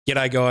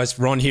G'day guys,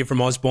 Ron here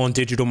from Osborne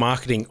Digital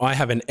Marketing. I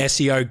have an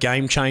SEO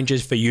game changer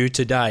for you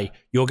today.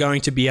 You're going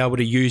to be able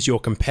to use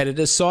your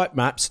competitors'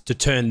 sitemaps to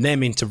turn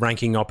them into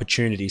ranking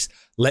opportunities.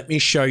 Let me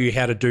show you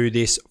how to do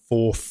this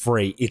for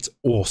free. It's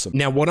awesome.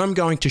 Now, what I'm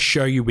going to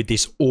show you with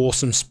this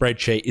awesome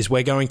spreadsheet is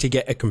we're going to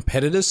get a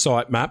competitor's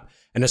sitemap,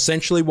 and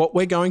essentially what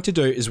we're going to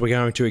do is we're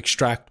going to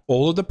extract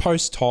all of the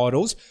post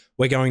titles.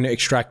 We're going to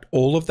extract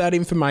all of that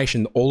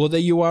information, all of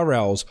the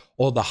URLs,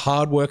 all the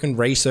hard work and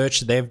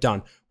research they've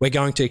done. We're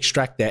going to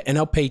extract their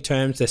NLP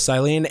terms, their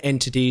salient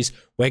entities.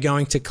 We're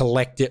going to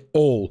collect it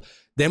all.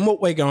 Then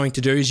what we're going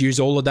to do is use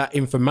all of that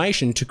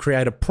information to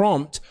create a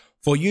prompt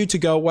for you to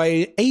go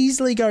away,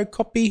 easily go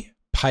copy,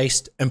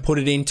 paste, and put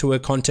it into a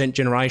content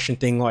generation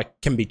thing like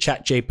can be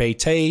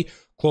ChatGPT,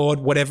 Claude,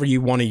 whatever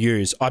you want to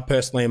use. I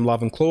personally am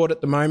loving Claude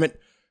at the moment.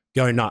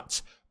 Go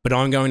nuts. But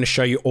I'm going to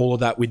show you all of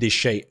that with this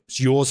sheet. It's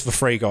yours for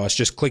free, guys.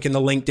 Just click in the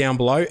link down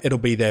below. It'll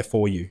be there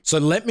for you. So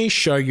let me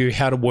show you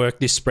how to work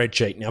this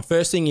spreadsheet. Now,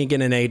 first thing you're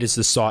going to need is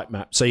the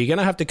sitemap. So you're going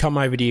to have to come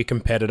over to your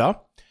competitor.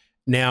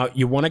 Now,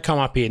 you want to come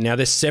up here. Now,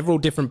 there's several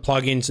different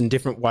plugins and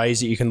different ways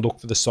that you can look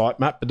for the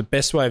sitemap. But the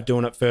best way of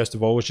doing it, first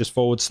of all, is just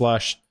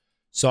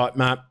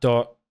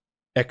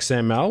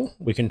 /sitemap.xml.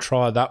 We can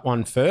try that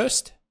one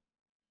first.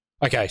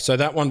 Okay, so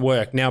that one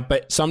worked. Now,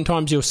 but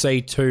sometimes you'll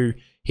see too,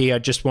 here, I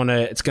just want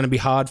to, it's going to be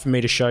hard for me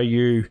to show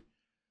you.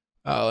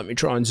 Let me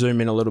try and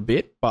zoom in a little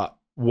bit. But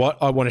what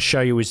I want to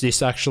show you is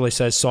this actually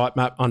says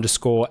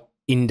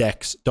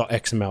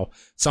sitemap_index.xml.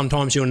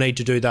 Sometimes you'll need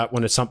to do that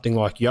when it's something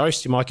like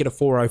Yoast. You might get a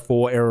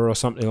 404 error or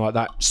something like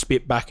that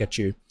spit back at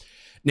you.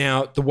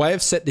 Now, the way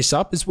I've set this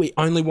up is we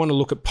only want to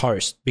look at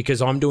post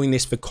because I'm doing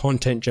this for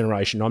content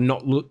generation. I'm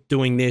not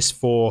doing this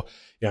for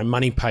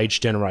money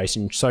page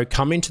generation. So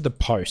come into the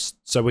post.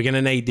 So we're going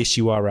to need this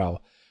URL.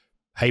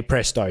 Hey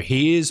presto,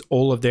 here's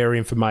all of their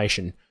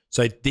information.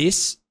 So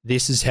this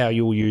is how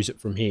you'll use it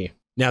from here.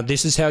 Now,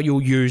 this is how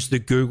you'll use the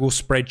Google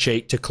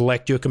spreadsheet to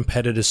collect your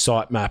competitor's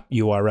sitemap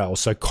URL.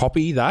 So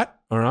copy that,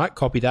 all right,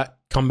 copy that,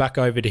 come back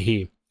over to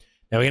here.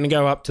 Now we're going to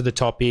go up to the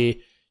top here.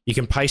 You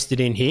can paste it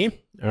in here,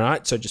 all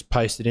right, so just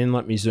paste it in.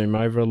 Let me zoom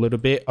over a little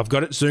bit. I've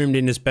got it zoomed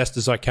in as best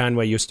as I can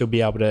where you'll still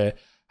be able to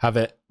have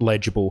it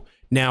legible.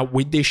 Now,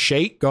 with this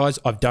sheet, guys,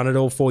 I've done it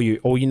all for you.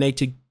 All you need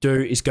to do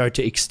is go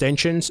to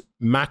extensions,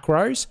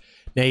 macros.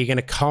 Now you're going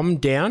to come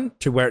down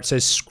to where it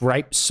says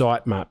scrape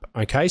sitemap.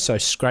 Okay, so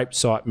scrape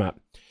sitemap.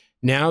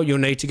 Now you'll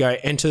need to go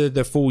enter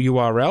the full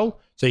URL.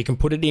 So you can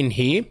put it in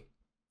here.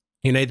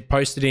 You need to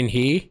post it in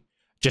here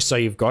just so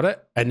you've got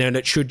it. And then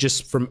it should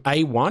just from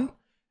A1,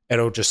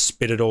 it'll just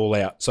spit it all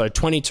out. So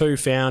 22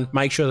 found,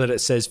 make sure that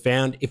it says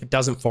found. If it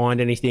doesn't find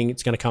anything,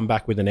 it's going to come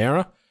back with an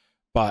error.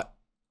 But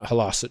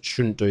alas, it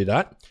shouldn't do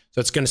that.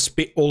 So it's going to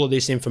spit all of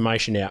this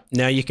information out.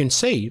 Now you can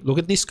see, look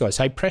at this, guys.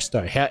 Hey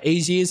presto, how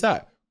easy is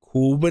that?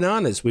 Cool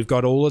bananas. We've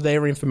got all of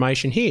their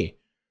information here.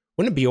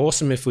 Wouldn't it be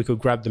awesome if we could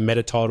grab the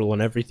meta title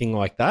and everything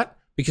like that?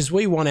 Because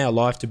we want our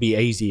life to be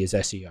easy as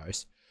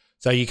SEOs.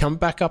 So you come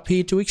back up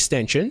here to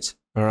extensions.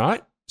 All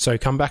right. So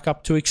come back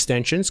up to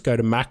extensions, go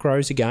to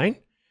macros again.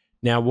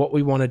 Now what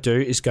we want to do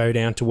is go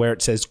down to where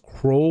it says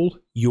crawl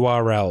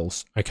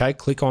URLs. Okay.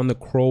 Click on the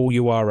crawl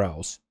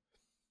URLs.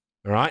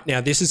 All right. Now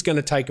this is going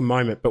to take a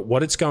moment, but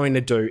what it's going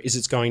to do is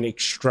it's going to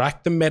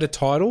extract the meta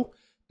title,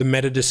 the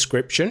meta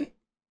description.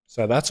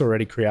 So that's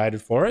already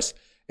created for us.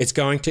 It's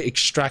going to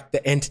extract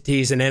the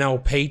entities and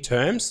NLP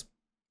terms.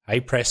 Hey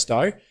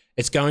presto.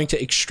 It's going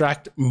to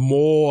extract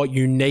more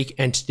unique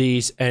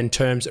entities and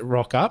terms that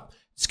rock up.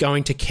 It's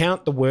going to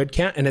count the word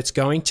count, and it's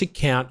going to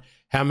count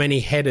how many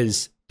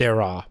headers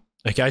there are.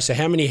 Okay, so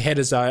how many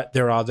headers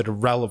there are that are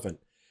relevant.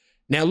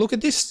 Now look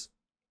at this.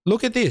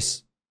 Look at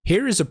this.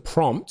 Here is a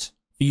prompt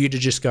for you to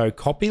just go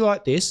copy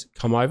like this.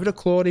 Come over to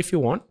Claude if you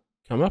want.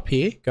 Come up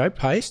here, go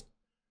paste,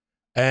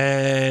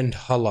 and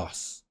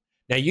halas.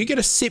 Now you got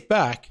to sit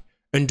back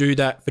and do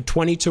that for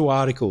 22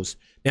 articles.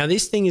 Now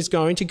this thing is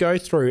going to go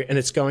through and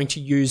it's going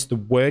to use the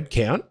word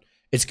count.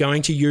 It's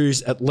going to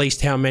use at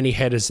least how many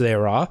headers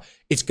there are.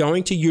 It's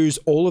going to use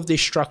all of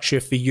this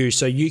structure for you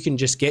so you can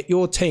just get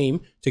your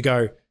team to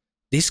go,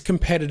 this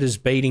competitor's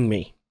beating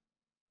me.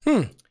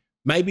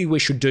 Maybe we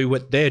should do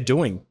what they're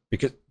doing.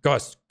 Because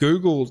guys,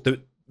 Google,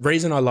 the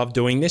reason I love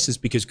doing this is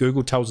because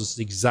Google tells us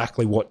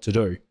exactly what to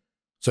do.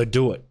 So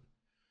do it.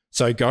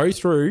 So go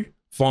through,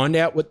 find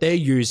out what they're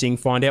using,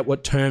 find out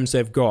what terms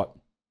they've got.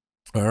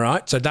 All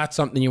right, so that's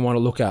something you want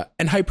to look at.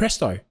 And hey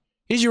presto,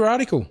 here's your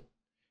article.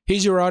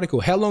 Here's your article.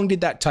 How long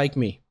did that take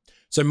me?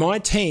 So my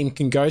team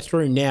can go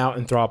through now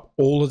and throw up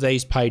all of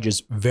these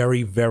pages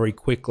very, very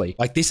quickly.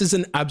 Like this is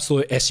an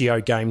absolute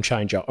SEO game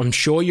changer. I'm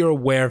sure you're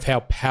aware of how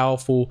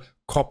powerful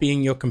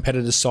copying your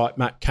competitor's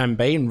sitemap can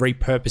be and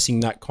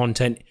repurposing that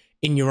content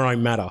in your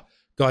own matter.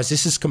 Guys,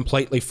 this is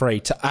completely free.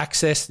 To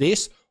access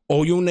this,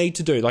 all you'll need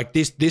to do, like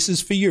this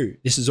is for you.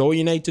 This is all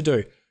you need to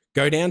do.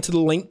 Go down to the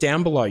link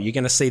down below. You're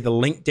going to see the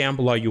link down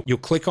below. You'll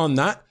click on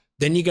that.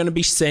 Then you're going to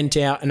be sent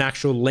out an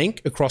actual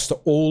link across to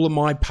all of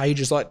my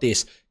pages like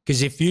this.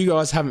 Because if you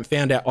guys haven't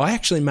found out, I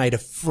actually made a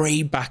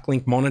free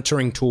backlink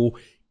monitoring tool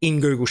in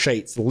Google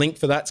Sheets. The link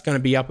for that's going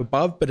to be up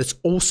above, but it's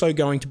also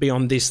going to be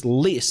on this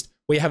list.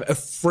 We have a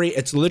free,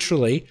 it's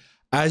literally,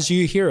 as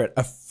you hear it,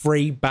 a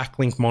free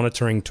backlink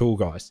monitoring tool,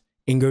 guys,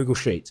 in Google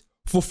Sheets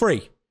for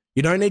free.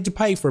 You don't need to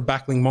pay for a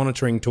backlink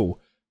monitoring tool.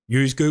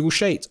 Use Google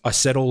Sheets. I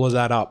set all of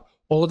that up.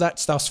 All of that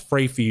stuff's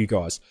free for you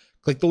guys.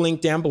 Click the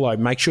link down below.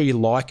 Make sure you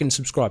like and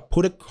subscribe.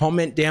 Put a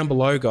comment down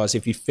below, guys.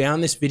 If you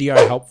found this video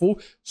helpful,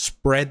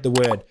 spread the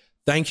word.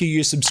 Thank you,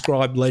 you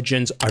subscribe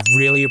legends. I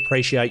really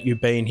appreciate you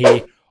being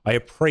here. I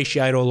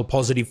appreciate all the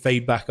positive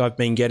feedback I've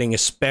been getting,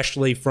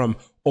 especially from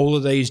all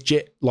of these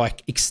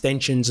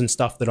extensions and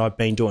stuff that I've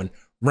been doing.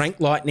 Rank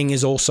Lightning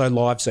is also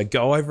live, so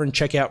go over and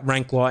check out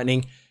Rank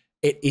Lightning.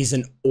 It is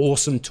an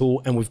awesome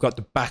tool, and we've got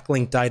the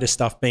backlink data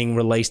stuff being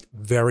released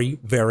very,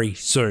 very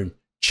soon.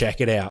 Check it out.